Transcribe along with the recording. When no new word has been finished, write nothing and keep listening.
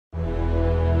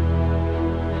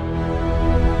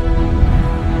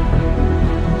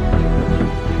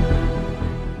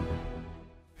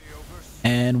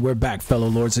And we're back, fellow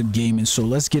lords of gaming. So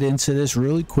let's get into this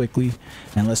really quickly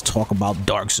and let's talk about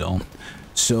Dark Zone.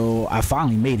 So I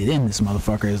finally made it in this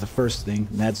motherfucker is the first thing.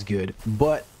 That's good.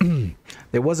 But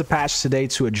there was a patch today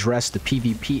to address the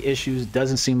PvP issues.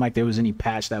 Doesn't seem like there was any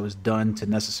patch that was done to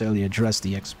necessarily address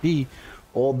the XP.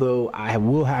 Although I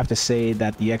will have to say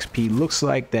that the XP looks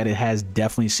like that it has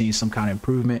definitely seen some kind of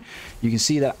improvement. You can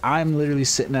see that I'm literally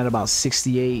sitting at about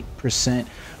 68%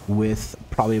 with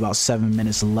probably about 7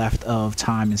 minutes left of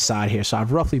time inside here. So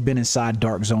I've roughly been inside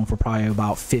Dark Zone for probably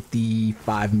about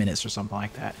 55 minutes or something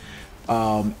like that.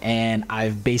 And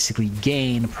I've basically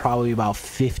gained probably about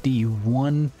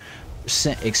 51%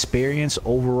 experience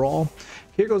overall.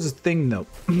 Here goes the thing though.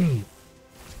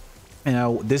 You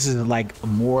know, this is like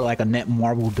more like a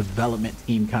Netmarble development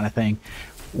team kind of thing,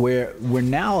 where we're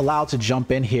now allowed to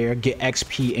jump in here, get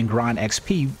XP and grind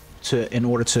XP in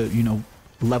order to, you know,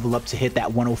 level up to hit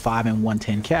that 105 and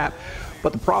 110 cap.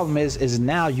 But the problem is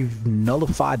now you've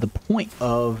nullified the point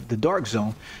of the Dark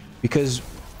Zone, because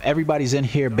everybody's in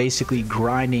here basically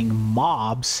grinding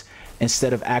mobs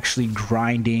instead of actually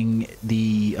grinding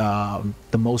the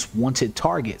most wanted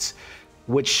targets,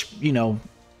 which, you know,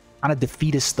 kind of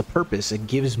defeats the purpose. It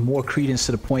gives more credence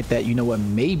to the point that, you know what,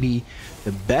 maybe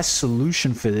the best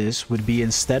solution for this would be,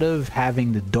 instead of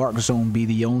having the Dark Zone be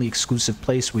the only exclusive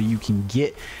place where you can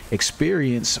get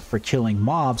experience for killing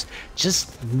mobs,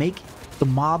 just make the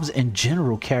mobs in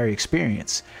general carry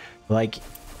experience. Like,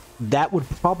 that would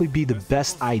probably be the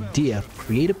best idea.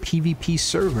 Create a PvP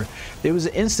server. There was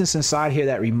an instance inside here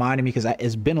that reminded me, because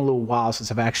it's been a little while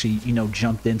since I've actually, you know,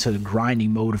 jumped into the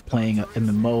grinding mode of playing an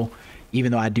MMO, even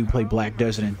though I do play Black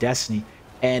Desert and Destiny.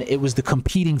 And it was the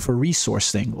competing for resource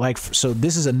thing. Like, so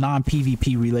this is a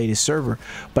non-PvP related server,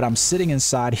 but I'm sitting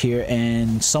inside here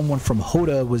and someone from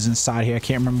Hoda was inside here. I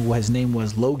can't remember what his name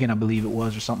was. Logan, I believe it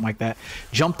was, or something like that.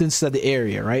 Jumped into the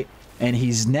area, right? And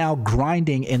he's now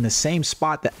grinding in the same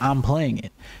spot that I'm playing in.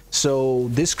 So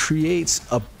this creates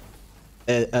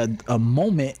a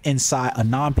moment inside a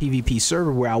non-PvP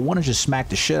server where I want to just smack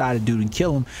the shit out of dude and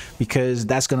kill him, because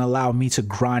that's going to allow me to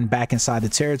grind back inside the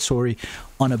territory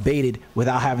unabated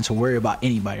without having to worry about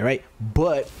anybody, right?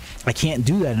 But I can't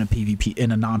do that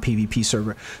in a non-PvP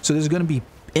server. So there's going to be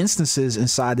instances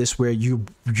inside this where you're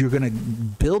going to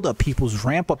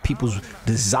ramp up people's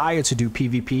desire to do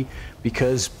PvP,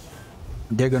 because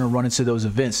they're going to run into those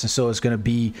events. And so it's going to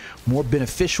be more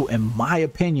beneficial, in my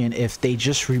opinion, if they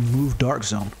just remove Dark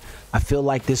Zone. I feel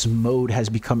like this mode has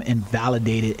become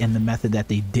invalidated in the method that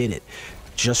they did it.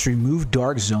 Just remove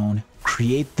Dark Zone,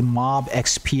 create the mob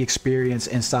XP experience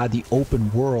inside the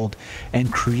open world,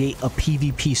 and create a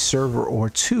PvP server or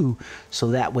two, so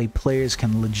that way players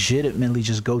can legitimately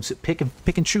just go to pick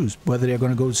and choose whether they're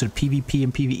going to go to the PvP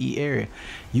and PvE area.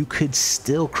 You could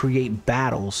still create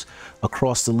battles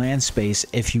across the land space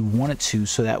if you wanted to,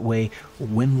 so that way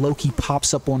when Loki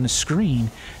pops up on the screen,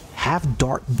 have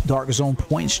Dark Zone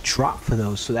points drop for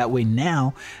those, so that way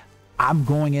now I'm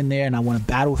going in there and I want to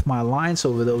battle with my alliance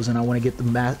over those, and I want to get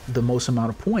the most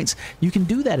amount of points. You can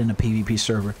do that in a PvP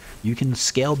server. You can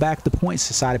scale back the points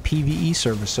inside a PvE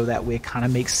server, so that way it kind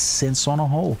of makes sense on a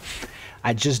whole.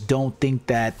 I just don't think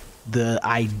that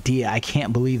I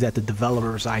can't believe that the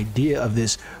developer's idea of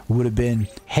this would have been,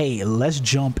 hey, let's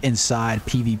jump inside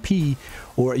PvP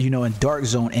or, you know, in Dark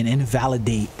Zone and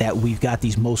invalidate that we've got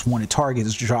these most wanted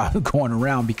targets going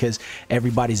around, because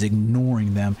everybody's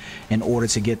ignoring them in order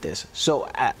to get this. So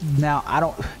now I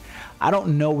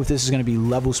don't know if this is going to be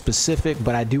level specific,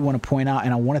 but I do want to point out,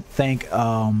 and I want to thank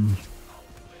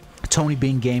Tony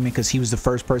Bean Gaming, because he was the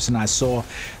first person I saw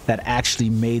that actually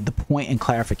made the point and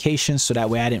clarification, so that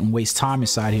way I didn't waste time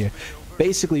inside here.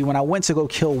 Basically, when I went to go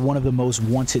kill one of the most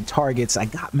wanted targets, I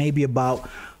got maybe about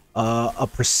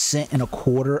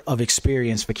 1.25% of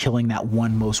experience for killing that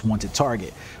one most wanted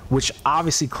target, which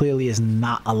obviously clearly is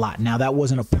not a lot. Now, that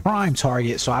wasn't a prime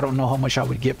target, so I don't know how much I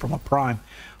would get from a prime,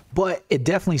 but it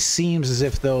definitely seems as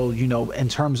if, though, you know, in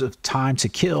terms of time to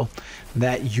kill,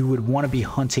 that you would want to be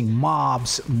hunting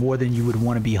mobs more than you would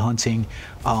want to be hunting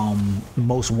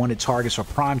most wanted targets or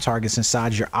prime targets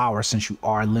inside your hour, since you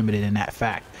are limited in that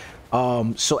fact.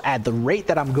 So at the rate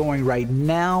that I'm going right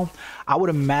now, I would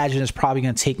imagine it's probably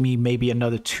going to take me maybe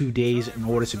another 2 days in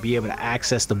order to be able to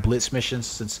access the Blitz missions,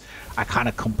 since I kind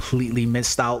of completely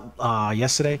missed out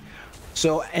yesterday.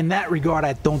 So in that regard,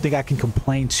 I don't think I can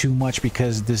complain too much,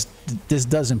 because this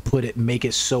doesn't make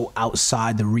it so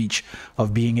outside the reach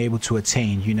of being able to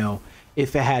attain. You know,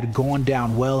 if it had gone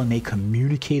down well and they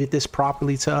communicated this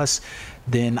properly to us,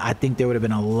 then I think there would have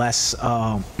been a less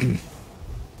of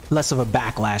a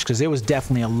backlash, because there was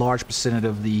definitely a large percentage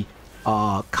of the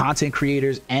content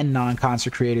creators and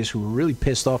non-content creators who were really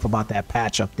pissed off about that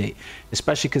patch update,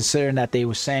 especially considering that they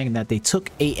were saying that they took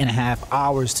 8.5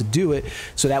 hours to do it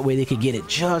so that way they could get it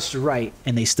just right,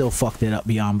 and they still fucked it up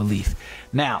beyond belief.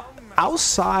 Now,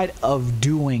 outside of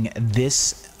doing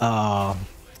this Dark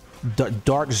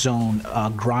Zone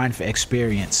grind for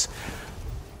experience,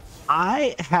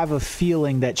 I have a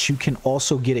feeling that you can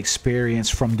also get experience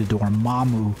from the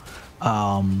Dormammu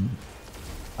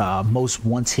most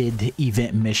wanted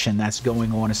event mission that's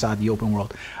going on inside the open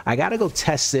world. I gotta go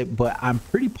test it, but I'm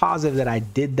pretty positive that I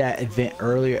did that event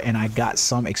earlier and I got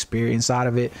some experience out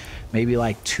of it, maybe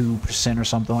like 2% or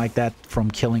something like that,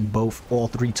 from killing all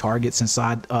 3 targets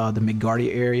inside the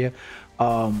Midgardia area.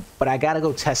 But I gotta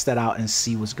go test that out and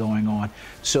see what's going on.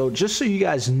 So just so you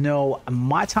guys know,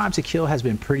 my time to kill has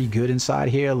been pretty good inside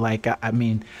here. Like, I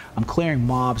mean, I'm clearing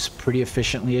mobs pretty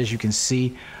efficiently, as you can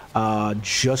see,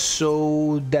 just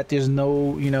so that there's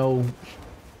no, you know,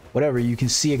 whatever, you can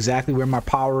see exactly where my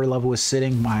power level is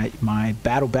sitting, my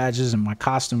battle badges and my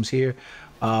costumes here.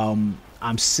 I'm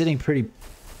sitting pretty,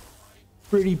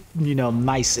 you know,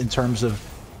 nice in terms of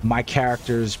my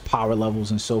character's power levels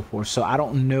and so forth. So I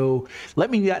don't know, let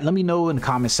me know in the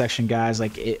comment section, guys,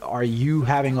 like, are you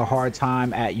having a hard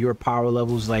time at your power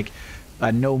levels? Like, I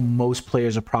know most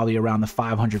players are probably around the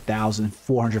 500,000,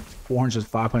 400 to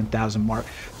 500,000 mark.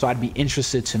 So I'd be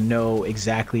interested to know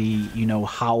exactly, you know,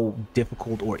 how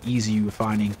difficult or easy you were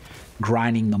finding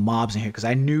grinding the mobs in here, because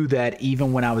I knew that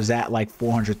even when I was at like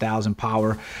 400,000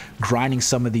 power, grinding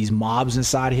some of these mobs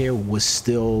inside here was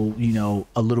still, you know,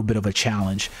 a little bit of a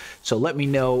challenge. So let me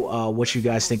know what you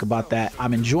guys think about that.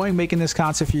 I'm enjoying making this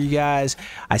content for you guys.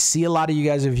 I see a lot of you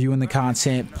guys are viewing the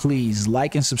content. Please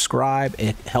like and subscribe.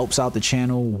 It helps out the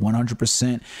channel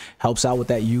 100%, helps out with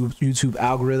that YouTube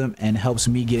algorithm, and helps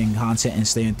me getting content and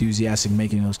stay enthusiastic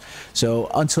making those. So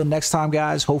until next time,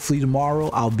 guys, hopefully tomorrow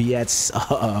I'll be at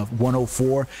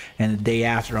 104, and the day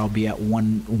after I'll be at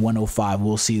 105.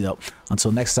 We'll see though.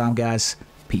 Until next time, guys,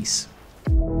 peace.